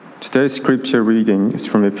Today's scripture reading is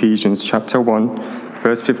from Ephesians chapter 1,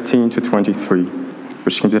 verse 15 to 23,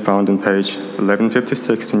 which can be found on page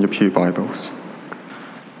 1156 in your pew Bibles.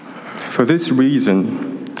 For this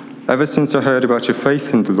reason, ever since I heard about your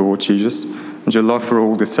faith in the Lord Jesus and your love for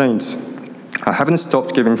all the saints, I haven't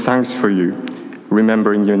stopped giving thanks for you,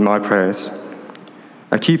 remembering you in my prayers.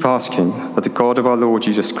 I keep asking that the God of our Lord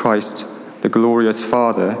Jesus Christ, the glorious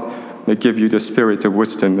Father, may give you the spirit of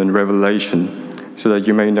wisdom and revelation, so that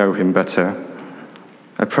you may know him better.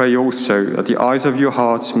 I pray also that the eyes of your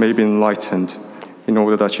hearts may be enlightened, in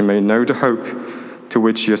order that you may know the hope to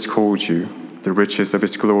which he has called you, the riches of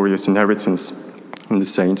his glorious inheritance in the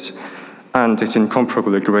saints, and his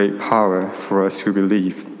incomparably great power for us who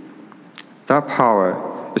believe. That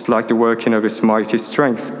power is like the working of his mighty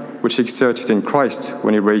strength, which he exerted in Christ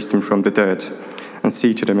when he raised him from the dead and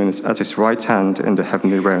seated him at his right hand in the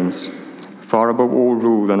heavenly realms, far above all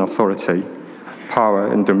rule and authority, power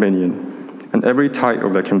and dominion, and every title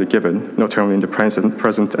that can be given, not only in the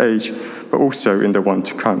present age, but also in the one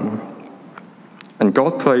to come. And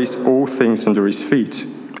God placed all things under his feet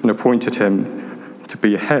and appointed him to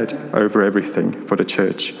be head over everything for the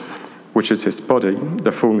church, which is his body,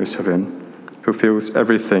 the fullness of him, who fills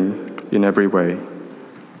everything in every way.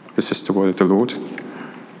 This is the word of the Lord.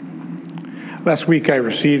 Last week I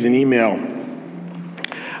received an email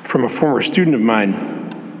from a former student of mine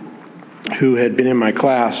who had been in my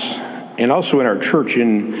class and also in our church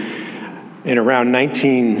in around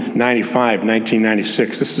 1995,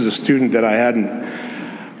 1996. This is a student that I hadn't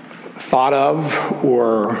thought of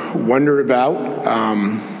or wondered about,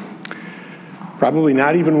 probably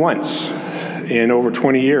not even once in over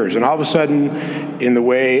 20 years. And all of a sudden, in the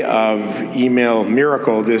way of email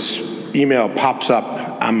miracle, this email pops up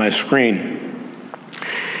on my screen.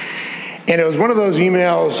 And it was one of those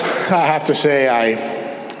emails, I have to say,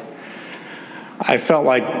 I felt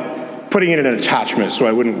like putting it in an attachment so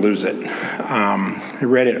I wouldn't lose it. I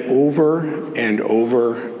read it over and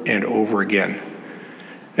over and over again.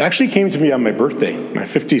 It actually came to me on my birthday, my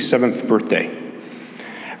 57th birthday.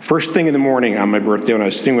 First thing in the morning on my birthday, when I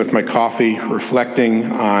was sitting with my coffee,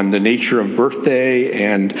 reflecting on the nature of birthday,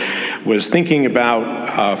 and was thinking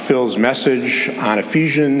about Phil's message on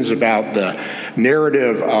Ephesians, about the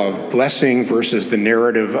narrative of blessing versus the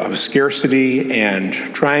narrative of scarcity, and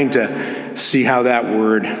trying to see how that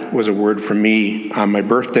word was a word for me on my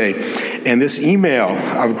birthday. And this email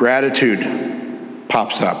of gratitude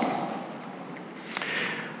pops up.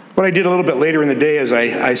 What I did a little bit later in the day is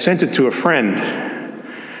I sent it to a friend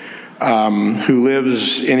who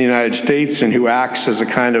lives in the United States and who acts as a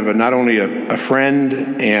kind of not only a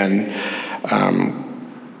friend and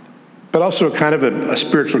but also kind of a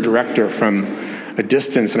spiritual director from a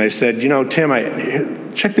distance. And I said,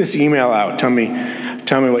 Tim, check this email out. Tell me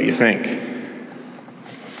what you think.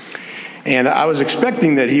 And I was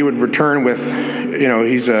expecting that he would return with,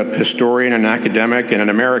 he's a historian, an academic, and an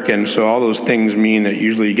American, so all those things mean that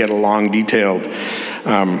usually you get a long, detailed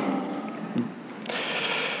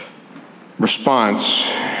response.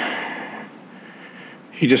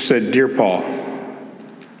 He just said, "Dear Paul,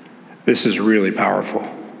 this is really powerful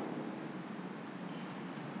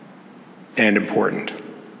and important."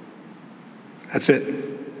 That's it.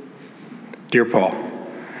 Dear Paul,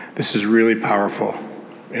 this is really powerful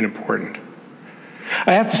and important.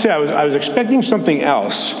 I have to say, I was expecting something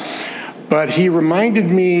else, but he reminded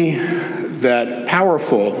me that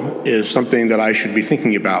powerful is something that I should be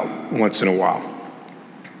thinking about once in a while.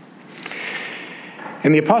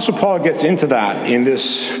 And the Apostle Paul gets into that in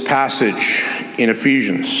this passage in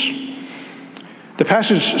Ephesians. The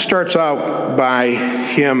passage starts out by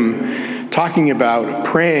him talking about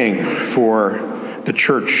praying for the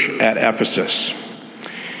church at Ephesus.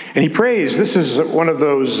 And he prays, this is one of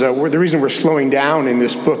those, the reason we're slowing down in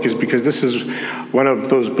this book is because this is one of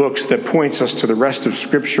those books that points us to the rest of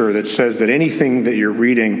Scripture that says that anything that you're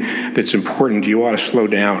reading that's important, you ought to slow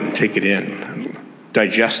down and take it in, and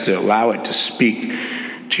digest it, allow it to speak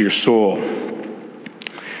to your soul.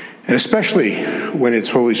 And especially when it's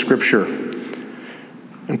Holy Scripture.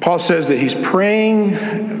 And Paul says that he's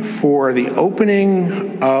praying for the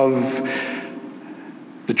opening of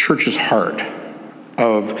the church's heart,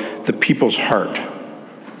 of the people's heart.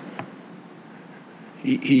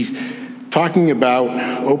 He's talking about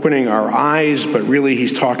opening our eyes, but really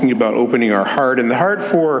he's talking about opening our heart. And the heart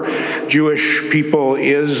for Jewish people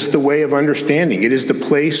is the way of understanding. It is the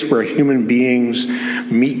place where human beings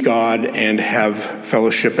meet God and have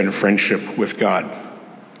fellowship and friendship with God.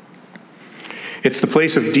 It's the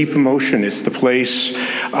place of deep emotion. It's the place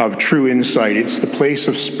of true insight. It's the place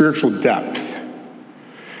of spiritual depth.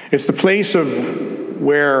 It's the place of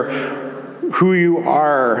where who you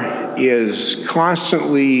are is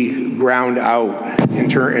constantly ground out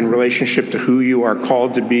in relationship to who you are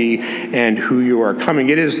called to be and who you are coming.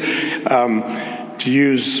 It is, to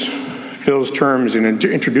use Phil's terms in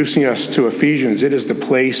introducing us to Ephesians, it is the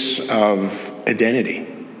place of identity.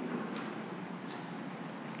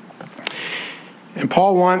 And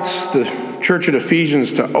Paul wants the church at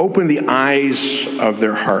Ephesians to open the eyes of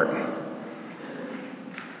their heart.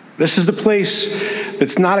 This is the place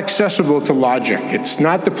that's not accessible to logic. It's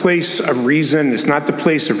not the place of reason. It's not the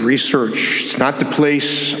place of research. It's not the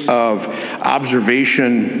place of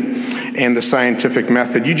observation and the scientific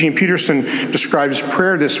method. Eugene Peterson describes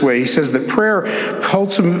prayer this way. He says that prayer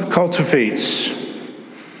cultivates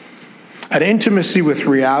an intimacy with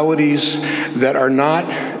realities that are not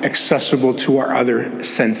accessible to our other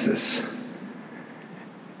senses.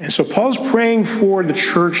 And so Paul's praying for the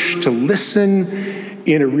church to listen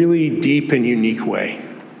in a really deep and unique way.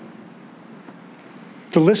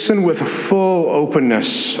 To listen with a full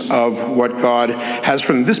openness of what God has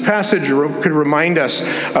for them. This passage could remind us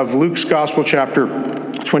of Luke's Gospel, chapter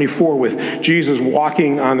 24, with Jesus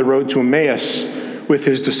walking on the road to Emmaus with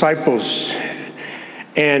his disciples.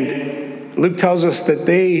 And Luke tells us that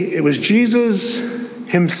it was Jesus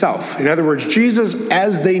himself. In other words, Jesus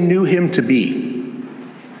as they knew him to be.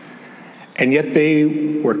 And yet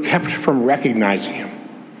they were kept from recognizing him.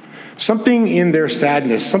 Something in their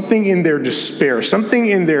sadness, something in their despair, something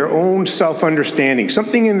in their own self-understanding,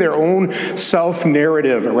 something in their own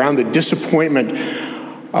self-narrative around the disappointment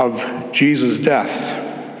of Jesus' death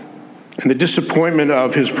and the disappointment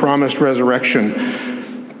of his promised resurrection.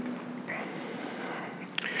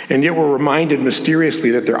 And yet we're reminded mysteriously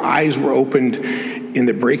that their eyes were opened in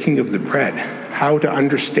the breaking of the bread. How to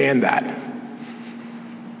understand that?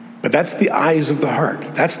 But that's the eyes of the heart.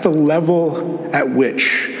 That's the level at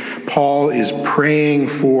which Paul is praying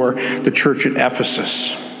for the church at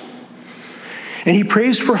Ephesus. And he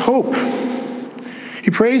prays for hope.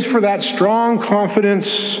 He prays for that strong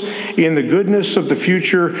confidence in the goodness of the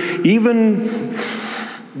future, even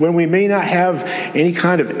when we may not have any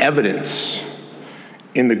kind of evidence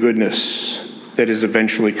in the goodness that is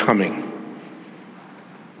eventually coming,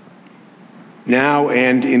 now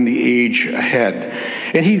and in the age ahead.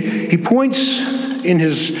 And he points in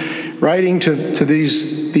his writing to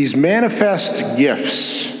these manifest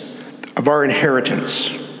gifts of our inheritance.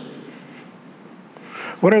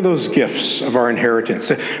 What are those gifts of our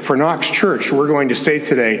inheritance? For Knox Church, we're going to say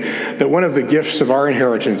today that one of the gifts of our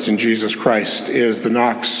inheritance in Jesus Christ is the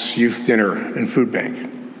Knox Youth Dinner and Food Bank.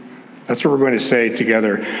 That's what we're going to say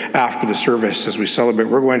together after the service as we celebrate.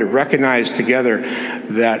 We're going to recognize together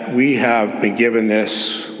that we have been given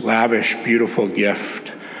this lavish, beautiful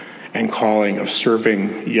gift and calling of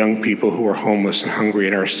serving young people who are homeless and hungry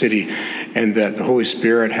in our city, and that the Holy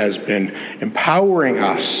Spirit has been empowering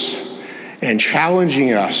us and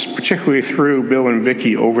challenging us, particularly through Bill and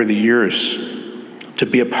Vicki over the years, to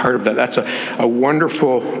be a part of that. That's a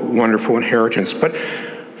wonderful, wonderful inheritance. But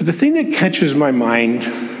the thing that catches my mind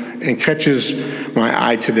and catches my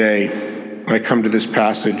eye today when I come to this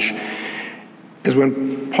passage is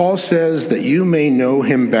when Paul says that you may know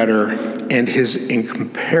him better and his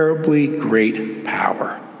incomparably great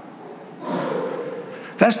power.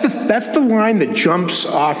 That's the line that jumps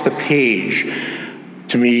off the page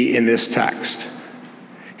to me in this text.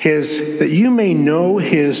 That you may know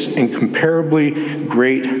his incomparably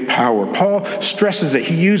great power. Paul stresses it.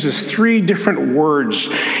 He uses 3 different words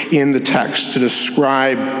in the text to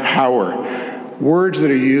describe power. Words that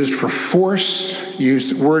are used for force,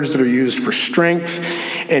 words that are used for strength,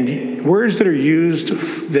 and words that are used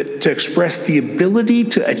to express the ability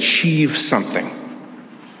to achieve something.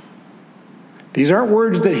 These aren't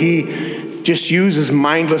words that he just uses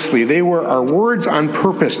mindlessly. They are words on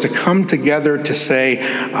purpose to come together to say,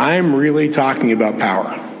 I'm really talking about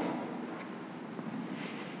power.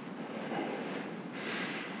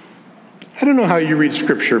 I don't know how you read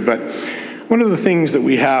Scripture, but one of the things that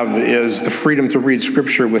we have is the freedom to read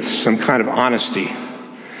Scripture with some kind of honesty.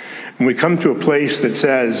 When we come to a place that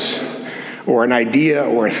says, or an idea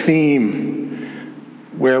or a theme,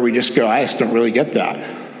 where we just go, I just don't really get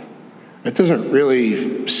that. It doesn't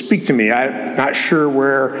really speak to me. I'm not sure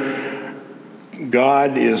where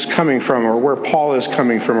God is coming from, or where Paul is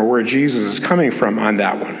coming from, or where Jesus is coming from on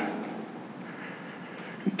that one.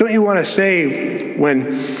 Don't you want to say,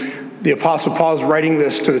 when the Apostle Paul is writing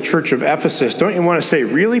this to the church of Ephesus, don't you want to say,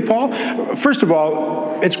 really, Paul? First of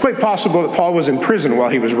all, it's quite possible that Paul was in prison while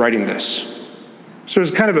he was writing this. So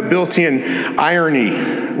there's kind of a built-in irony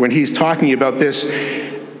when he's talking about this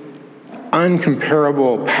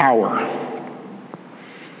uncomparable power.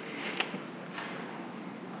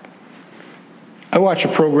 I watch a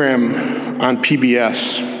program on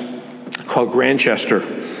PBS called Grantchester,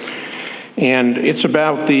 and it's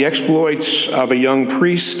about the exploits of a young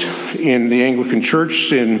priest in the Anglican Church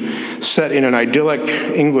set in an idyllic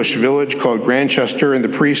English village called Grantchester, and the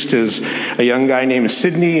priest is a young guy named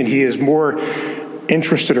Sidney, and he is more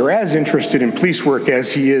interested or as interested in police work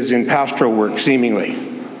as he is in pastoral work, seemingly.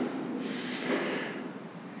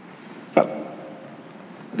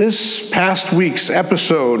 This past week's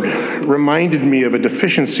episode reminded me of a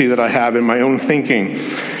deficiency that I have in my own thinking,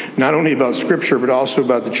 not only about Scripture, but also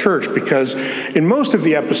about the church, because in most of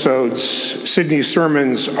the episodes, Sidney's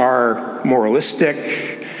sermons are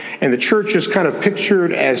moralistic, and the church is kind of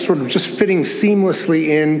pictured as sort of just fitting seamlessly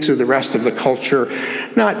into the rest of the culture,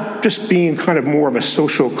 not just being kind of more of a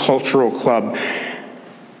social cultural club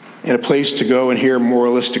and a place to go and hear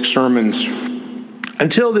moralistic sermons.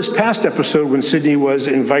 Until this past episode, when Sidney was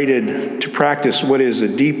invited to practice what is a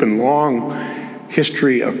deep and long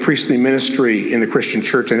history of priestly ministry in the Christian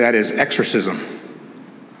church, and that is exorcism.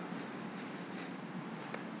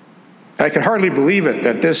 I could hardly believe it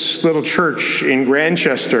that this little church in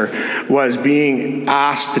Grantchester was being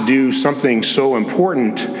asked to do something so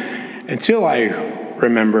important until I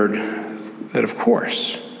remembered that, of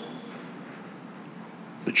course,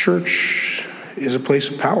 the church is a place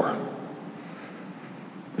of power.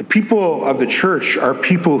 The people of the church are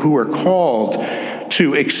people who are called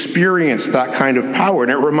to experience that kind of power.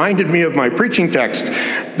 And it reminded me of my preaching text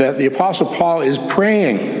that the Apostle Paul is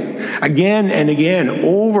praying again and again,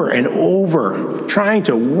 over and over, trying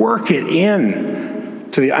to work it in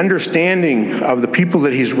to the understanding of the people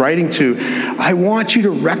that he's writing to. I want you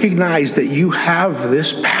to recognize that you have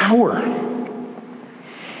this power.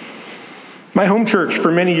 My home church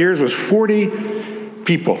for many years was 40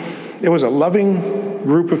 people. It was a loving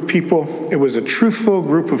group of people. It was a truthful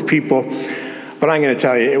group of people. But I'm going to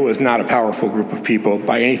tell you, it was not a powerful group of people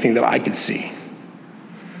by anything that I could see.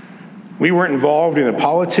 We weren't involved in the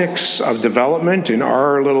politics of development in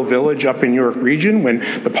our little village up in York Region. When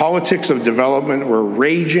the politics of development were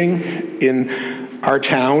raging in our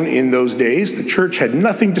town in those days, the church had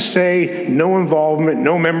nothing to say, no involvement.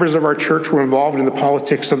 No members of our church were involved in the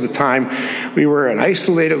politics of the time. We were an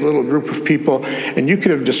isolated little group of people, and you could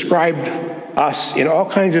have described us in all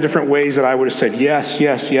kinds of different ways that I would have said yes,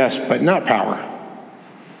 yes, yes, but not power.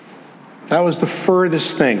 That was the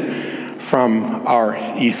furthest thing from our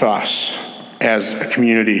ethos as a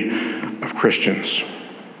community of Christians.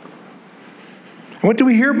 And what do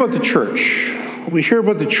we hear about the church? What we hear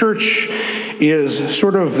about the church is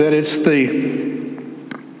sort of that it's the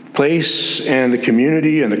place and the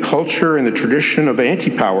community and the culture and the tradition of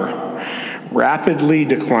anti-power, rapidly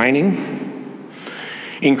declining,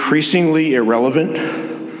 increasingly irrelevant,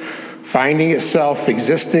 finding itself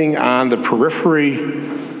existing on the periphery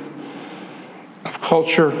of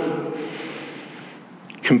culture,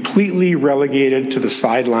 completely relegated to the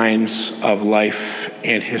sidelines of life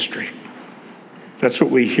and history. That's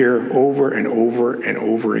what we hear over and over and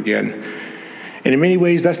over again. And in many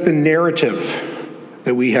ways, that's the narrative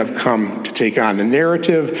that we have come to take on, the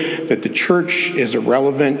narrative that the church is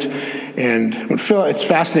irrelevant. And when it's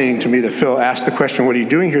fascinating to me that Phil asked the question, what are you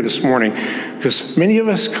doing here this morning? Because many of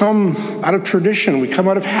us come out of tradition, we come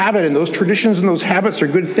out of habit, and those traditions and those habits are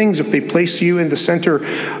good things if they place you in the center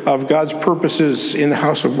of God's purposes in the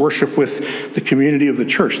house of worship with the community of the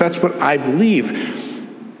church. That's what I believe.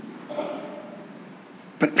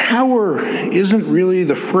 But power isn't really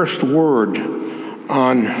the first word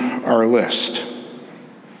on our list.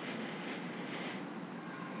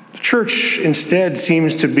 The church instead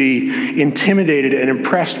seems to be intimidated and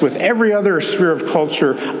impressed with every other sphere of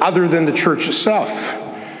culture other than the church itself.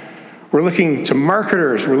 We're looking to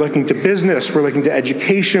marketers, we're looking to business, we're looking to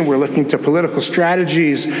education, we're looking to political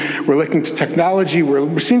strategies, we're looking to technology.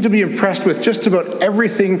 We seem to be impressed with just about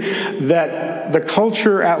everything that the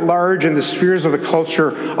culture at large and the spheres of the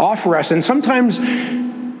culture offer us. And sometimes,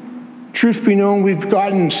 truth be known, we've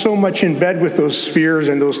gotten so much in bed with those spheres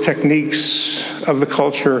and those techniques of the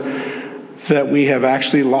culture that we have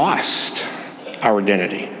actually lost our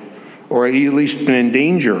identity, or at least been in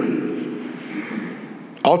danger.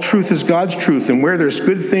 All truth is God's truth, and where there's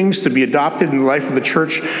good things to be adopted in the life of the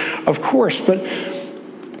church, of course, but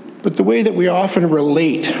the way that we often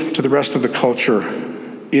relate to the rest of the culture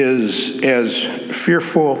is as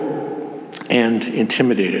fearful and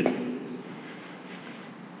intimidated,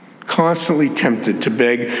 constantly tempted to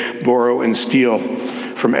beg, borrow, and steal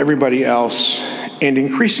from everybody else, and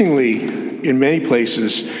increasingly, in many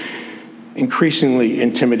places, increasingly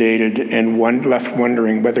intimidated and left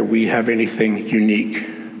wondering whether we have anything unique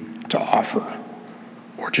to offer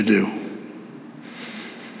or to do.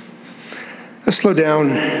 Let's slow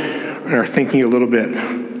down in our thinking a little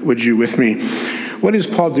bit, would you, with me? What is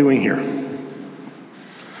Paul doing here?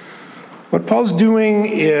 What Paul's doing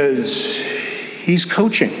is he's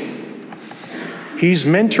coaching. He's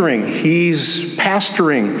mentoring. He's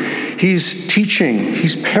pastoring. He's teaching.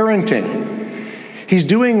 He's parenting. He's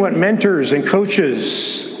doing what mentors and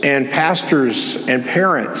coaches and pastors and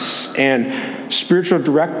parents and spiritual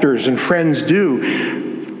directors and friends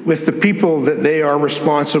do with the people that they are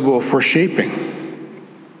responsible for shaping.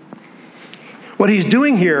 What he's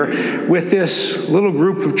doing here with this little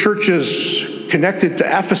group of churches connected to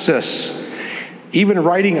Ephesus, even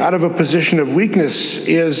writing out of a position of weakness,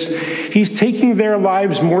 is he's taking their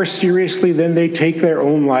lives more seriously than they take their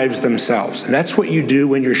own lives themselves. And that's what you do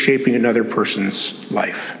when you're shaping another person's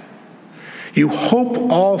life. You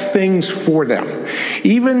hope all things for them,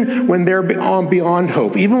 even when they're beyond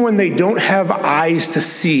hope, even when they don't have eyes to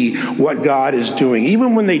see what God is doing,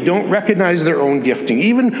 even when they don't recognize their own gifting,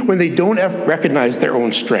 even when they don't recognize their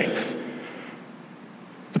own strength.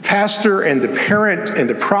 The pastor and the parent and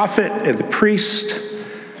the prophet and the priest,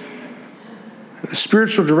 the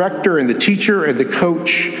spiritual director and the teacher and the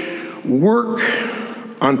coach work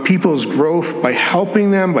on people's growth by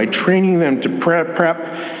helping them, by training them to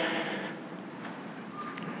prep,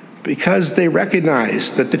 because they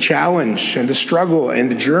recognize that the challenge and the struggle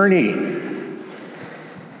and the journey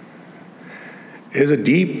is a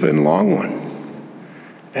deep and long one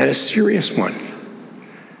and a serious one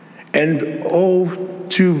and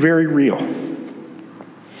too very real.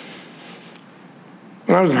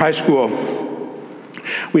 When I was in high school,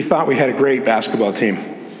 we thought we had a great basketball team.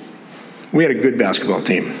 We had a good basketball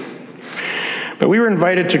team. But we were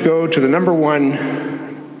invited to go to the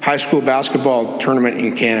 #1 high school basketball tournament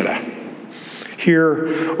in Canada. Here,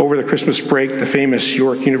 over the Christmas break, the famous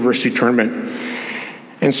York University tournament.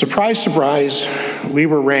 And surprise, surprise, we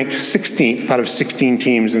were ranked 16th out of 16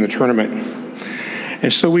 teams in the tournament.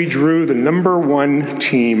 And so we drew the #1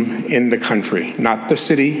 team in the country, not the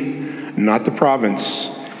city, not the province,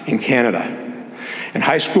 in Canada. And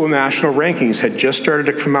high school national rankings had just started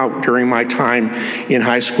to come out during my time in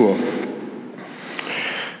high school.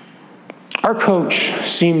 Our coach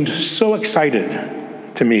seemed so excited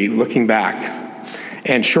to me, looking back,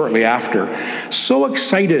 and shortly after, so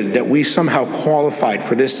excited that we somehow qualified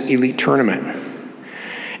for this elite tournament,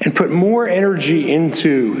 and put more energy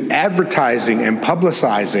into advertising and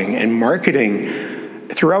publicizing and marketing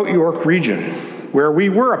throughout York region, where we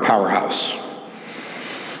were a powerhouse,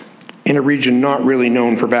 in a region not really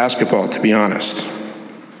known for basketball, to be honest.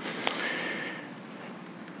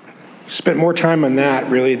 Spent more time on that,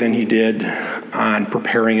 really, than he did on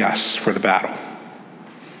preparing us for the battle.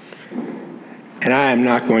 And I am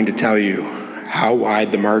not going to tell you how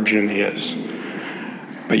wide the margin is.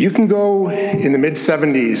 But you can go in the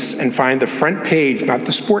mid-'70s and find the front page, not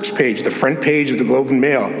the sports page, the front page of the Globe and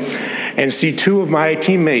Mail, and see two of my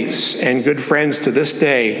teammates and good friends to this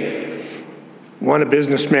day, one a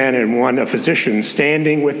businessman and one a physician,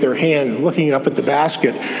 standing with their hands looking up at the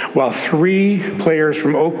basket while 3 players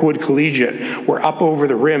from Oakwood Collegiate were up over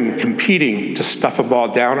the rim competing to stuff a ball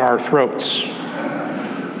down our throats.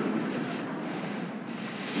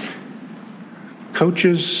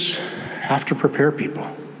 Coaches have to prepare people.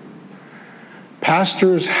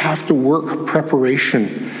 Pastors have to work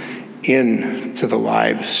preparation into the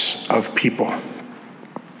lives of people.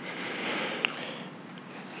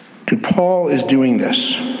 And Paul is doing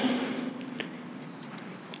this.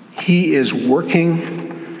 He is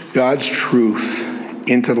working God's truth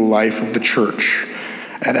into the life of the church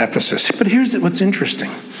at Ephesus. But here's what's interesting.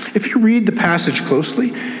 If you read the passage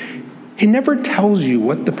closely, he never tells you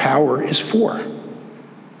what the power is for.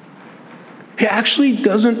 He actually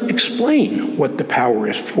doesn't explain what the power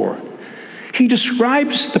is for. He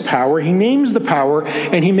describes the power, he names the power,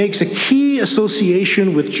 and he makes a key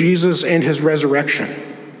association with Jesus and his resurrection.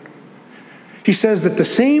 He says that the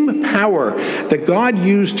same power that God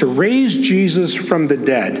used to raise Jesus from the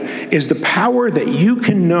dead is the power that you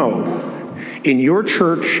can know in your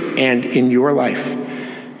church and in your life.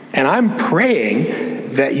 And I'm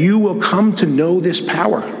praying that you will come to know this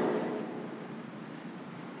power.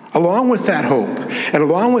 Along with that hope, and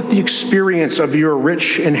along with the experience of your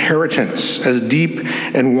rich inheritance, as deep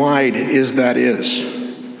and wide as that is.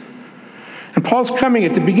 And Paul's coming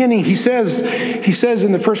at the beginning, he says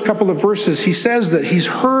in the first couple of verses, he says that he's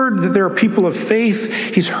heard that there are people of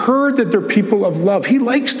faith, he's heard that they're people of love. He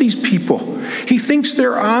likes these people. He thinks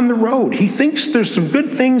they're on the road. He thinks there's some good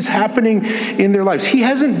things happening in their lives. He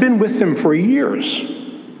hasn't been with them for years.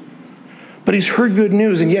 But he's heard good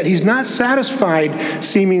news, and yet he's not satisfied,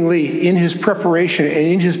 seemingly, in his preparation and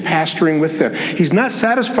in his pastoring with them. He's not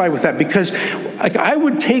satisfied with that because, I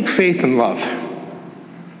would take faith and love.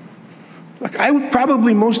 I would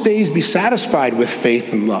probably most days be satisfied with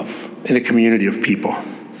faith and love in a community of people.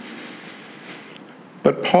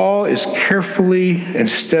 But Paul is carefully and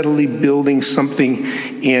steadily building something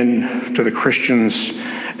into the Christians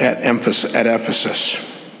at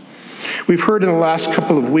Ephesus. We've heard in the last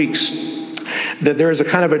couple of weeks that there is a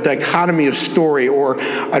kind of a dichotomy of story or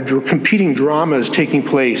competing dramas taking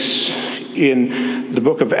place in the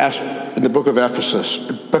book of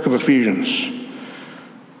Ephesians.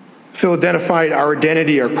 Phil identified our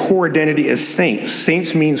identity, our core identity, as saints.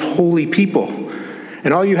 Saints means holy people.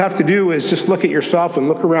 And all you have to do is just look at yourself and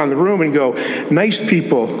look around the room and go, nice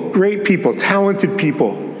people, great people, talented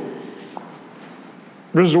people,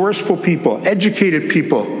 resourceful people, educated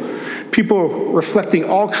people, people reflecting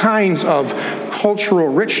all kinds of cultural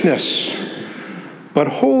richness, but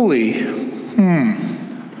holy.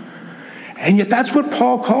 And yet that's what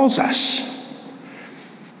Paul calls us,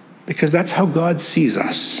 because that's how God sees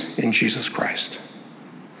us in Jesus Christ.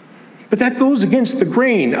 But that goes against the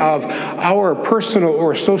grain of our personal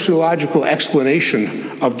or sociological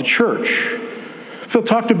explanation of the church. Phil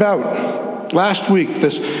talked about last week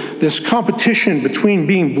this competition between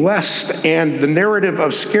being blessed and the narrative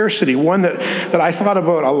of scarcity, one that I thought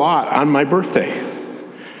about a lot on my birthday,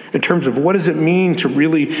 in terms of what does it mean to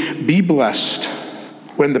really be blessed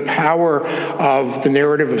when the power of the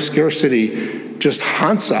narrative of scarcity just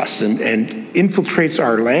haunts us and infiltrates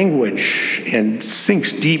our language and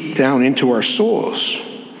sinks deep down into our souls.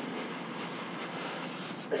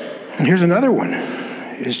 And here's another one.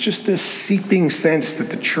 It's just this seeping sense that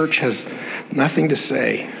the church has nothing to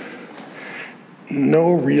say,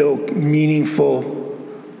 no real meaningful,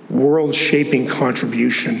 world-shaping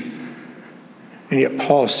contribution. And yet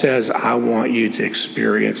Paul says, I want you to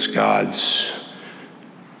experience God's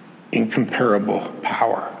incomparable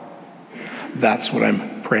power. That's what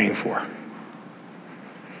I'm praying for.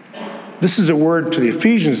 This is a word to the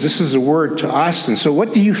Ephesians. This is a word to us. And so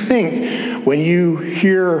what do you think when you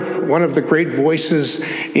hear one of the great voices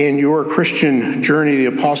in your Christian journey, the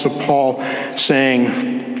Apostle Paul,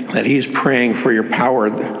 saying that he's praying for your power,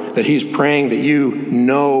 that he's praying that you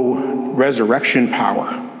know resurrection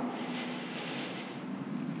power?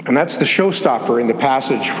 And that's the showstopper in the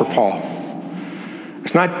passage for Paul.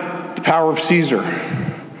 It's not the power of Caesar.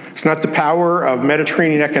 It's not the power of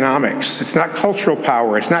Mediterranean economics. It's not cultural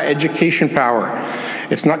power. It's not education power.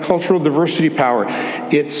 It's not cultural diversity power.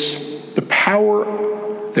 It's the power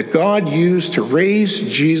that God used to raise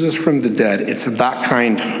Jesus from the dead. It's that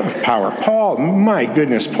kind of power. Paul, my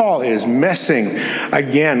goodness, Paul is messing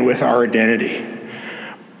again with our identity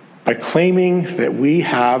by claiming that we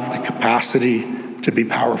have the capacity to be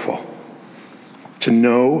powerful, to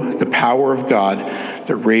know the power of God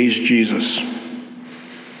that raised Jesus.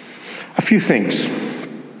 A few things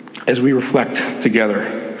as we reflect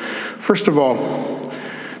together. First of all,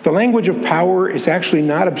 the language of power is actually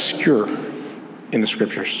not obscure in the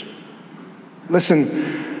Scriptures.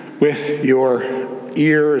 Listen with your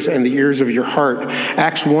ears and the ears of your heart.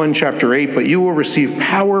 Acts 1, chapter 8, but you will receive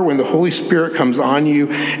power when the Holy Spirit comes on you,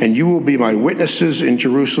 and you will be my witnesses in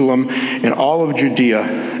Jerusalem and all of Judea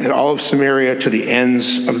and all of Samaria to the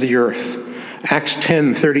ends of the earth. Acts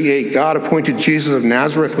 10:38, God appointed Jesus of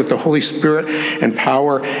Nazareth with the Holy Spirit and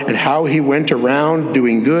power, and how he went around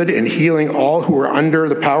doing good and healing all who were under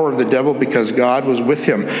the power of the devil because God was with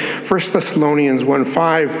him. 1 Thessalonians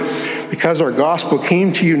 1:5, because our gospel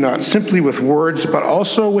came to you not simply with words, but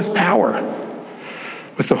also with power,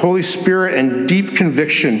 with the Holy Spirit and deep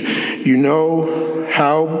conviction. You know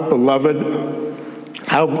how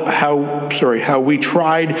we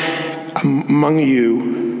tried among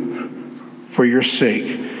you for your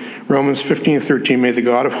sake. Romans 15:13, may the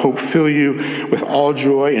God of hope fill you with all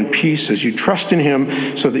joy and peace as you trust in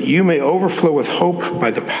him, so that you may overflow with hope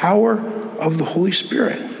by the power of the Holy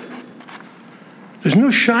Spirit. There's no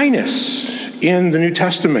shyness in the New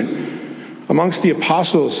Testament amongst the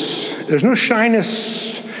apostles. There's no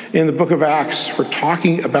shyness in the book of Acts for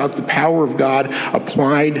talking about the power of God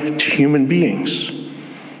applied to human beings.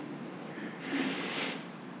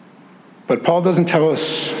 But Paul doesn't tell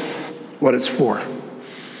us what it's for.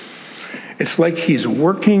 It's like he's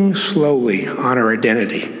working slowly on our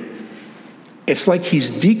identity. It's like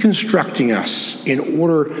he's deconstructing us in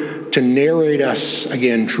order to narrate us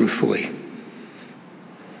again truthfully.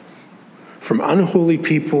 From unholy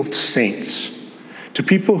people to saints, to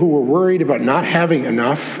people who were worried about not having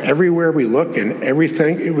enough everywhere we look and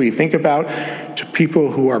everything we think about, to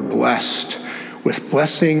people who are blessed with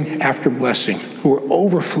blessing after blessing, who are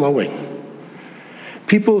overflowing.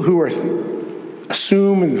 People who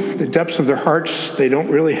assume in the depths of their hearts they don't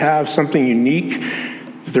really have something unique,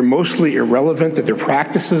 that they're mostly irrelevant, that their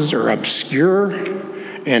practices are obscure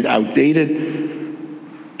and outdated,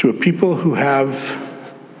 to a people who have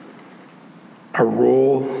a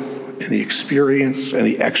role in the experience and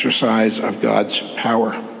the exercise of God's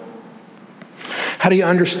power. How do you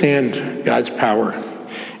understand God's power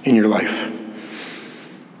in your life?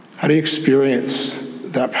 How do you experience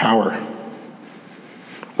that power?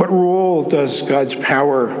 What role does God's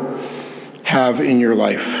power have in your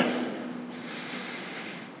life?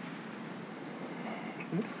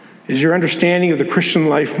 Is your understanding of the Christian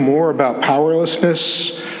life more about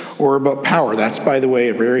powerlessness or about power? That's, by the way,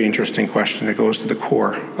 a very interesting question that goes to the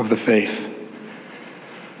core of the faith.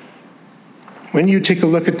 When you take a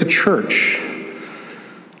look at the church,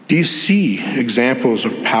 do you see examples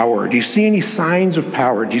of power? Do you see any signs of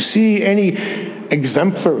power? Do you see any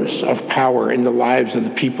exemplars of power in the lives of the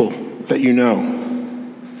people that you know?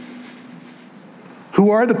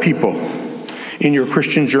 Who are the people in your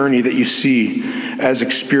Christian journey that you see as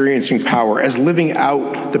experiencing power, as living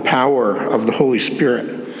out the power of the Holy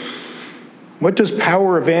Spirit? What does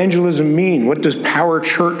power evangelism mean? What does power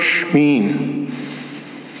church mean?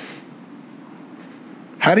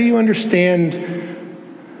 How do you understand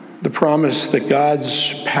the promise that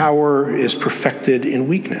God's power is perfected in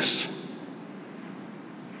weakness?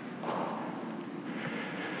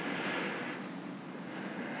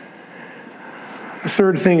 The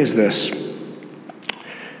third thing is this.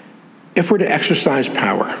 If we're to exercise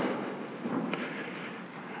power,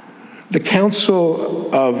 the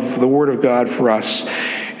counsel of the Word of God for us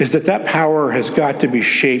is that power has got to be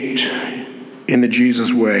shaped in the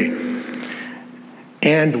Jesus way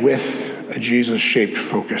and with a Jesus-shaped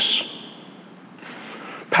focus.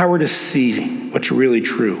 Power to see what's really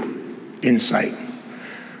true, insight.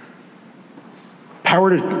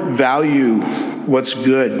 Power to value what's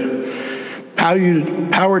good.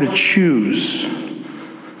 Power to choose.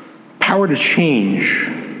 Power to change.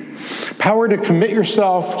 Power to commit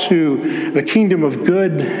yourself to the kingdom of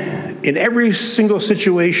good in every single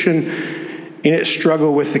situation in its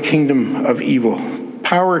struggle with the kingdom of evil.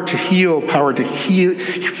 Power to heal, power to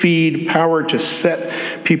feed, power to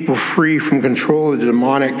set people free from control of the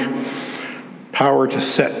demonic, power to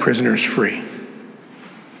set prisoners free.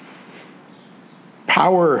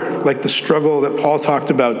 Power like the struggle that Paul talked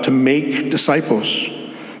about to make disciples.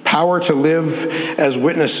 Power to live as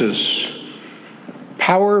witnesses.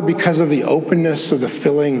 Power because of the openness of the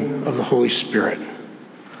filling of the Holy Spirit.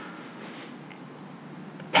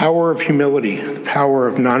 Power of humility, the power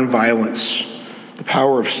of nonviolence, the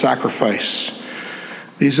power of sacrifice.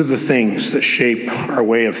 These are the things that shape our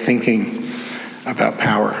way of thinking about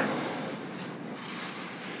power.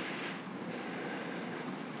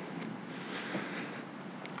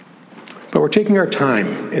 But we're taking our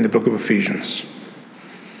time in the book of Ephesians.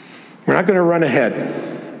 We're not going to run ahead.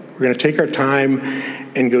 We're going to take our time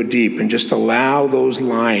and go deep and just allow those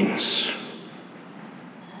lines.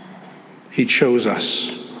 He chose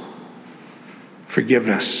us.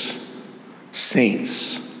 Forgiveness.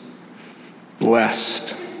 Saints.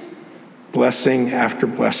 Blessed. Blessing after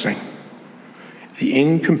blessing. The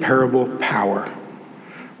incomparable power.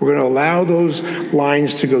 We're going to allow those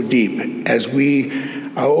lines to go deep as we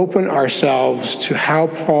open ourselves to how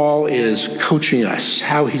Paul is coaching us,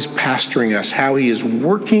 how he's pastoring us, how he is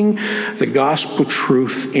working the gospel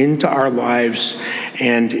truth into our lives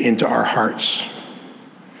and into our hearts.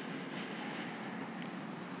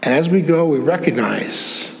 And as we go, we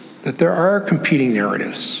recognize that there are competing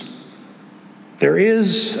narratives. There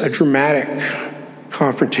is a dramatic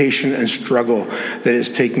confrontation and struggle that is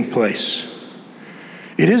taking place.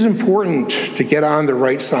 It is important to get on the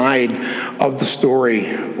right side of the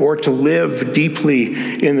story or to live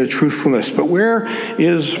deeply in the truthfulness. But where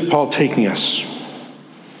is Paul taking us?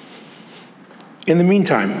 In the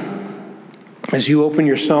meantime, as you open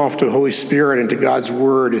yourself to the Holy Spirit and to God's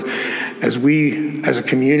Word, as we as a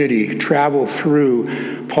community travel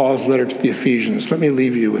through Paul's letter to the Ephesians, let me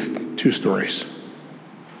leave you with two stories.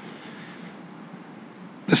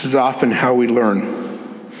 This is often how we learn.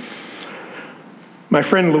 My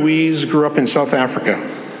friend Louise grew up in South Africa.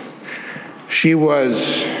 She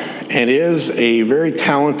was and is a very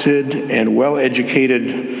talented and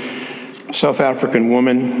well-educated South African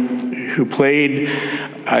woman who played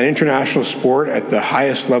an international sport at the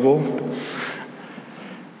highest level.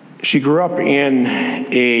 She grew up in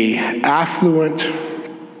an affluent,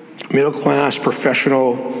 middle-class,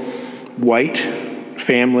 professional, white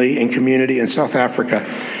family and community in South Africa.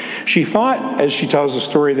 She thought, as she tells the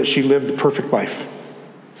story, that she lived the perfect life,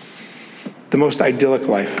 the most idyllic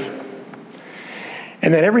life,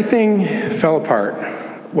 and that everything fell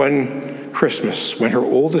apart one Christmas when her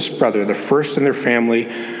oldest brother, the first in their family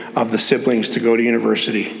of the siblings to go to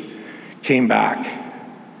university, came back.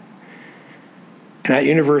 And at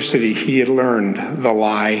university, he had learned the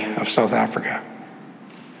lie of South Africa.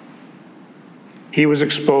 He was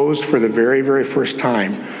exposed for the very, very first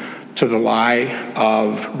time to the lie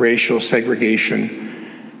of racial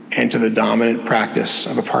segregation and to the dominant practice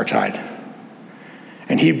of apartheid.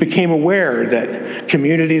 And he became aware that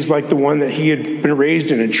communities like the one that he had been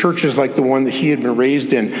raised in, and churches like the one that he had been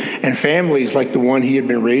raised in, and families like the one he had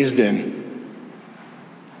been raised in,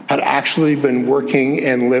 had actually been working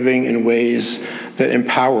and living in ways that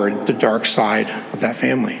empowered the dark side of that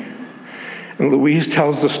family. And Louise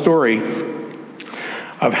tells the story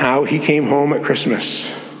of how he came home at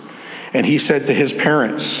Christmas, and he said to his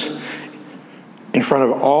parents, in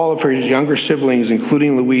front of all of her younger siblings,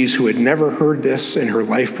 including Louise, who had never heard this in her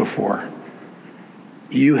life before,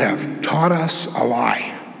 "You have taught us a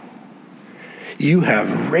lie. You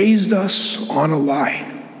have raised us on a lie.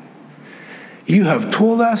 You have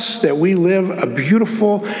told us that we live a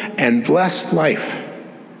beautiful and blessed life.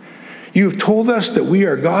 You have told us that we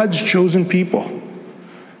are God's chosen people.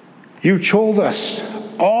 You've told us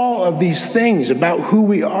all of these things about who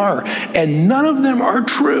we are, and none of them are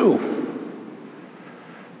true.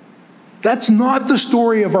 That's not the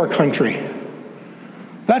story of our country.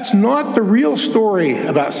 That's not the real story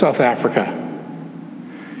about South Africa.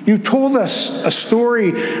 You've told us a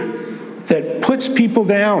story that puts people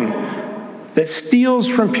down, that steals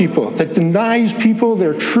from people, that denies people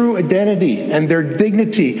their true identity and their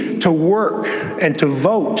dignity to work and to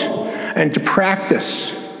vote and to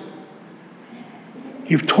practice.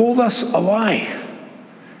 You've told us a lie."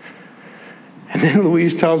 And then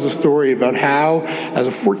Louise tells a story about how, as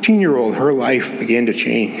a 14-year-old, her life began to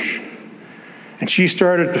change. And she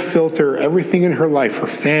started to filter everything in her life, her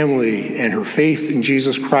family and her faith in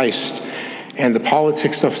Jesus Christ and the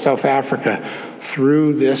politics of South Africa,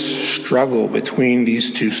 through this struggle between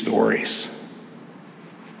these two stories.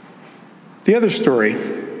 The other story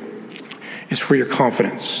is for your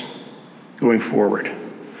confidence going forward,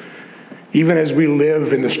 even as we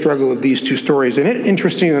live in the struggle of these two stories. And it,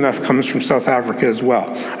 interestingly enough, comes from South Africa as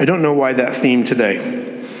well. I don't know why that theme today.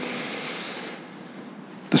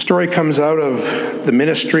 The story comes out of the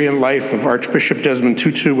ministry and life of Archbishop Desmond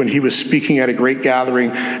Tutu when he was speaking at a great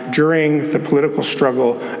gathering during the political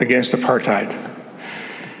struggle against apartheid.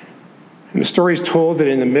 And the story is told that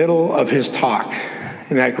in the middle of his talk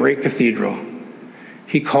in that great cathedral,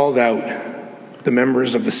 he called out the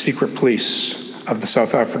members of the secret police of the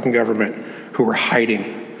South African government who were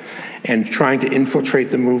hiding and trying to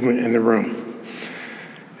infiltrate the movement in the room.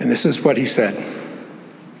 And this is what he said: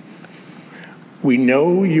 "We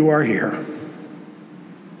know you are here.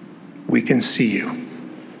 We can see you.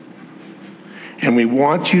 And we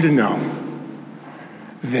want you to know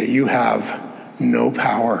that you have no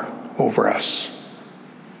power over us.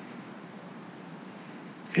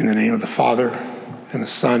 In the name of the Father, and the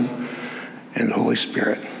Son, and the Holy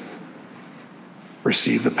Spirit,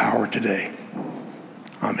 receive the power today.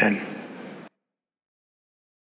 Amen."